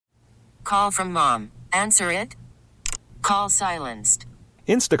call from mom. Answer it. Call silenced.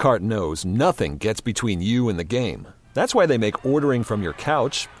 Instacart knows nothing gets between you and the game. That's why they make ordering from your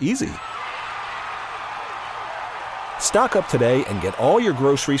couch easy. Stock up today and get all your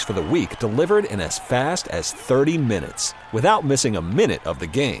groceries for the week delivered in as fast as 30 minutes without missing a minute of the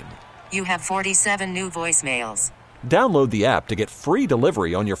game. You have 47 new voicemails. Download the app to get free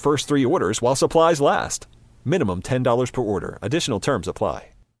delivery on your first 3 orders while supplies last. Minimum $10 per order. Additional terms apply.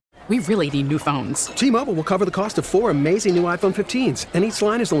 We really need new phones. T-Mobile will cover the cost of 4 amazing new iPhone 15s, and each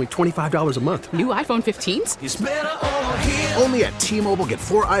line is only $25 a month. New iPhone 15s? It's better over here. Only at T-Mobile, get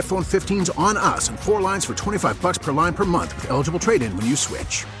 4 iPhone 15s on us and 4 lines for $25 per line per month with eligible trade-in when you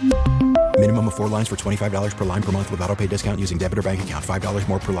switch. Minimum of 4 lines for $25 per line per month with autopay discount using debit or bank account. $5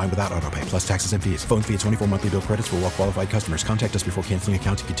 more per line without autopay, plus taxes and fees. Phone fee at 24 monthly bill credits for well-qualified customers. Contact us before canceling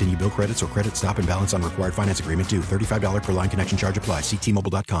account to continue bill credits or credit stop and balance on required finance agreement due. $35 per line connection charge applies. See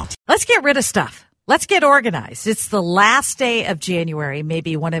T-Mobile.com. Let's get rid of stuff. Let's get organized. It's the last day of January.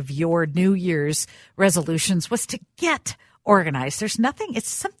 Maybe one of your New Year's resolutions was to get organized. There's nothing,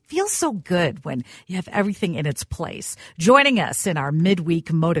 feels so good when you have everything in its place. Joining us in our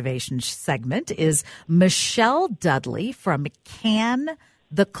midweek motivation segment is Michelle Dudley from Can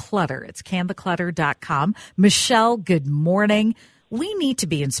the Clutter. It's cantheclutter.com. Michelle, good morning. We need to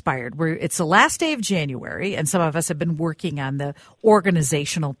be inspired. It's the last day of January, and some of us have been working on the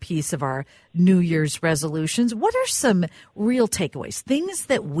organizational piece of our New Year's resolutions. What are some real takeaways, things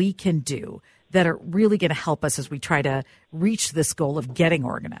that we can do that are really going to help us as we try to reach this goal of getting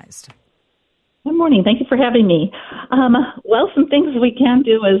organized? Good morning. Thank you for having me. Well, some things we can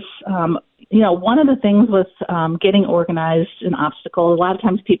do is, one of the things with getting organized, an obstacle, a lot of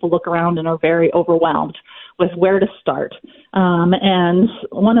times people look around and are very overwhelmed with where to start. And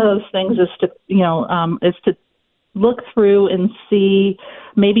one of those things is to look through and see,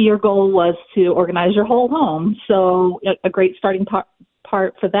 maybe your goal was to organize your whole home. So a great starting part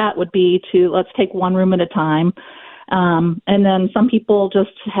for that would be let's take one room at a time. And then some people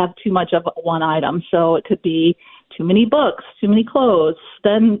just have too much of one item. So it could be too many books, too many clothes.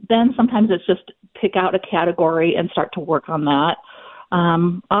 Then sometimes it's just pick out a category and start to work on that.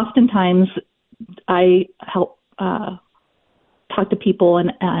 Oftentimes I help talk to people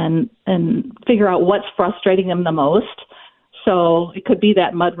and figure out what's frustrating them the most. So it could be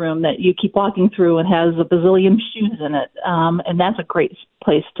that mudroom that you keep walking through and has a bazillion shoes in it, and that's a great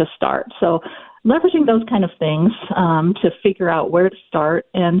place to start. So leveraging those kind of things to figure out where to start,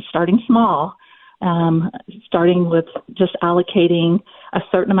 and starting small, starting with just allocating a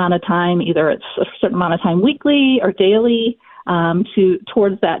certain amount of time, either it's a certain amount of time weekly or daily,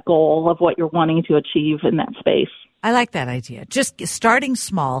 towards that goal of what you're wanting to achieve in that space. I like that idea. Just starting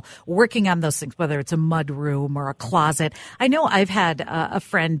small, working on those things, whether it's a mud room or a closet. I know I've had a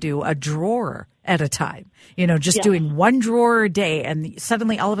friend do a drawer at a time, doing one drawer a day. And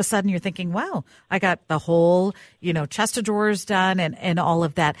suddenly, all of a sudden, you're thinking, wow, I got the whole, chest of drawers done and all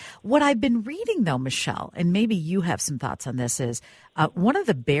of that. What I've been reading, though, Michelle, and maybe you have some thoughts on this, is one of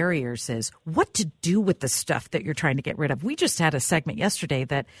the barriers is what to do with the stuff that you're trying to get rid of. We just had a segment yesterday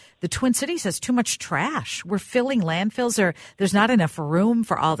that the Twin Cities has too much trash. We're filling landfills, there's not enough room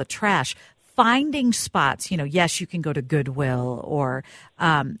for all the trash. Finding spots, yes, you can go to Goodwill or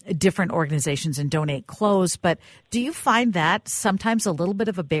different organizations and donate clothes, but do you find that sometimes a little bit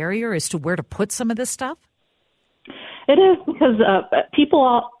of a barrier as to where to put some of this stuff? It is, because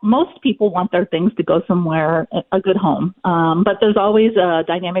most people want their things to go somewhere, a good home. But there's always a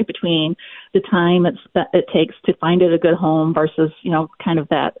dynamic between the time it takes to find it a good home versus, kind of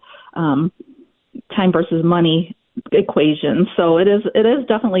that time versus money equation. So it is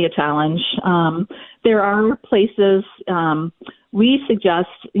definitely a challenge. There are places we suggest,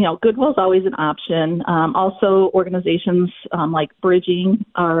 Goodwill is always an option. Also, organizations like Bridging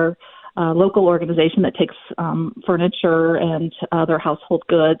are a local organization that takes furniture and other household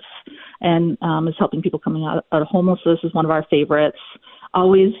goods and is helping people coming out of homelessness is one of our favorites.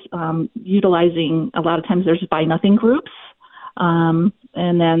 Always utilizing, a lot of times there's buy nothing groups.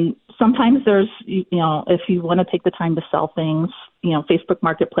 And then sometimes there's, if you want to take the time to sell things, Facebook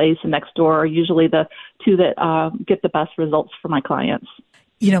Marketplace and Nextdoor are usually the two that get the best results for my clients.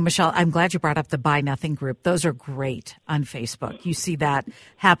 Michelle, I'm glad you brought up the Buy Nothing group. Those are great on Facebook. You see that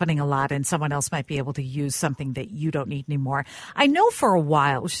happening a lot, and someone else might be able to use something that you don't need anymore. I know for a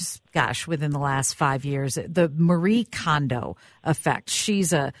while, which is, within the last 5 years, the Marie Kondo effect.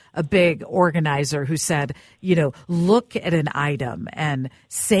 She's a big organizer who said, look at an item and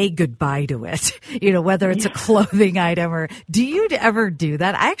say goodbye to it, whether it's a clothing item or do you ever do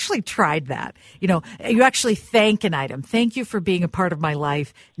that? I actually tried that. You actually thank an item. Thank you for being a part of my life.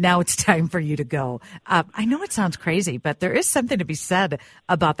 life. Now it's time for you to go. I know it sounds crazy, but there is something to be said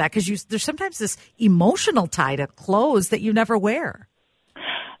about that because there's sometimes this emotional tie to clothes that you never wear.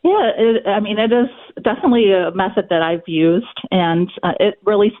 Yeah, it is definitely a method that I've used, and it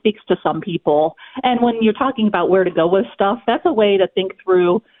really speaks to some people. And when you're talking about where to go with stuff, that's a way to think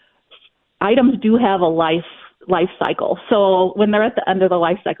through. Items do have a life cycle. So when they're at the end of the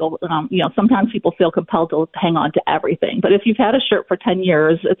life cycle, sometimes people feel compelled to hang on to everything. But if you've had a shirt for 10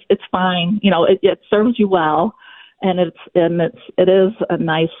 years, it's fine. It serves you well, and it is a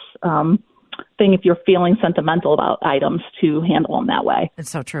nice thing if you're feeling sentimental about items to handle them that way. It's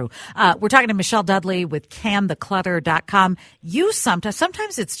so true. We're talking to Michelle Dudley with cantheclutter.com.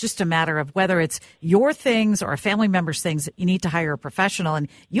 Sometimes it's just a matter of whether it's your things or a family member's things that you need to hire a professional, and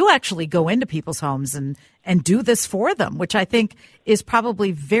you actually go into people's homes and do this for them, which I think is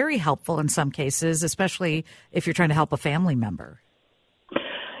probably very helpful in some cases, especially if you're trying to help a family member.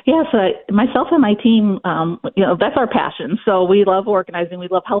 Yes, myself and my team, that's our passion. So we love organizing. We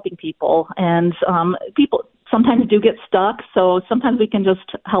love helping people. And people sometimes do get stuck. So sometimes we can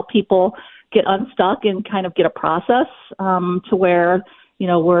just help people get unstuck and kind of get a process to where,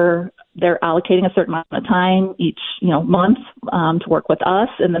 they're allocating a certain amount of time each, month to work with us.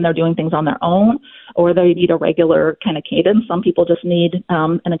 And then they're doing things on their own, or they need a regular kind of cadence. Some people just need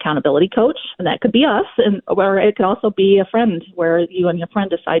an accountability coach, and that could be us. Or it could also be a friend where you and your friend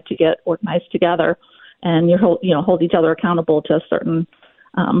decide to get organized together, and you hold each other accountable to a certain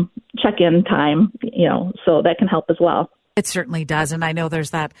check-in time, so that can help as well. It certainly does. And I know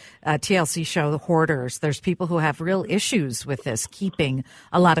there's that TLC show, The Hoarders. There's people who have real issues with this, keeping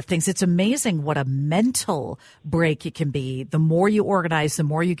a lot of things. It's amazing what a mental break it can be. The more you organize, the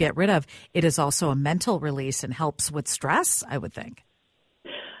more you get rid of. It is also a mental release and helps with stress, I would think.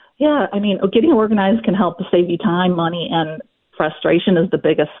 Yeah, getting organized can help to save you time, money, and frustration is the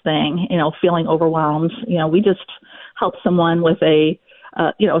biggest thing. Feeling overwhelmed. We just help someone with a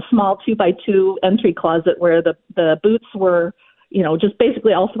small 2x2 entry closet where the boots were, just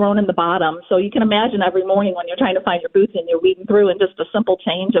basically all thrown in the bottom. So you can imagine every morning when you're trying to find your boots and you're weeding through, and just a simple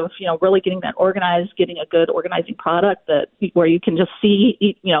change of, really getting that organized, getting a good organizing product where you can just see,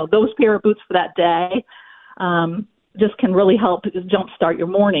 those pair of boots for that day, just can really help jumpstart your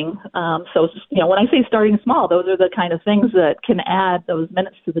morning. So, when I say starting small, those are the kind of things that can add those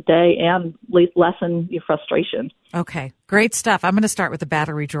minutes to the day and lessen your frustration. Okay, great stuff. I'm going to start with the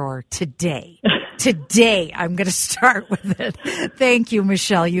battery drawer today. Today, I'm going to start with it. Thank you,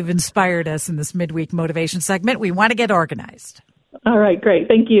 Michelle. You've inspired us in this midweek motivation segment. We want to get organized. All right, great.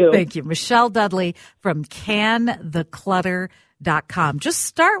 Thank you. Thank you. Michelle Dudley from cantheclutter.com. Just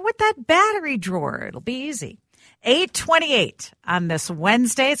start with that battery drawer. It'll be easy. 8:28 on this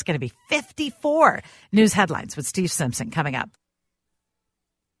Wednesday. It's going to be 54. News headlines with Steve Simpson coming up.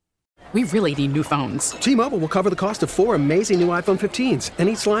 We really need new phones. T-Mobile will cover the cost of 4 amazing new iPhone 15s, and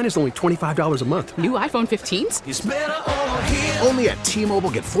each line is only $25 a month. New iPhone 15s? It's better over here. Only at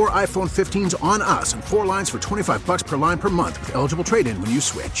T-Mobile, get 4 iPhone 15s on us and 4 lines for $25 per line per month with eligible trade-in when you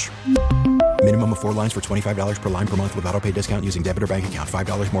switch. Minimum of 4 lines for $25 per line per month with autopay discount using debit or bank account.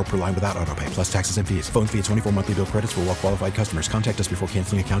 $5 more per line without autopay, plus taxes and fees. Phone fee at 24 monthly bill credits for well-qualified customers. Contact us before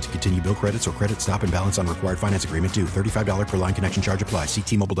canceling account to continue bill credits or credit stop and balance on required finance agreement due. $35 per line connection charge applies. See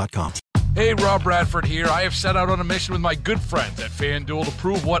T-Mobile.com. Hey, Rob Bradford here. I have set out on a mission with my good friends at FanDuel to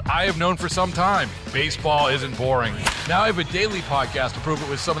prove what I have known for some time. Baseball isn't boring. Now I have a daily podcast to prove it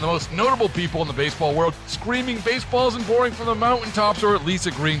with some of the most notable people in the baseball world, screaming baseball isn't boring from the mountaintops, or at least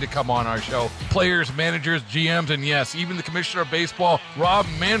agreeing to come on our show. Players, managers, GMs, and yes, even the commissioner of baseball, Rob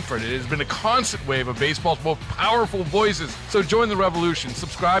Manfred. It has been a constant wave of baseball's most powerful voices. So join the revolution.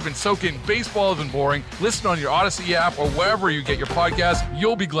 Subscribe and soak in Baseball Isn't Boring. Listen on your Odyssey app or wherever you get your podcasts.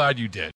 You'll be glad you did.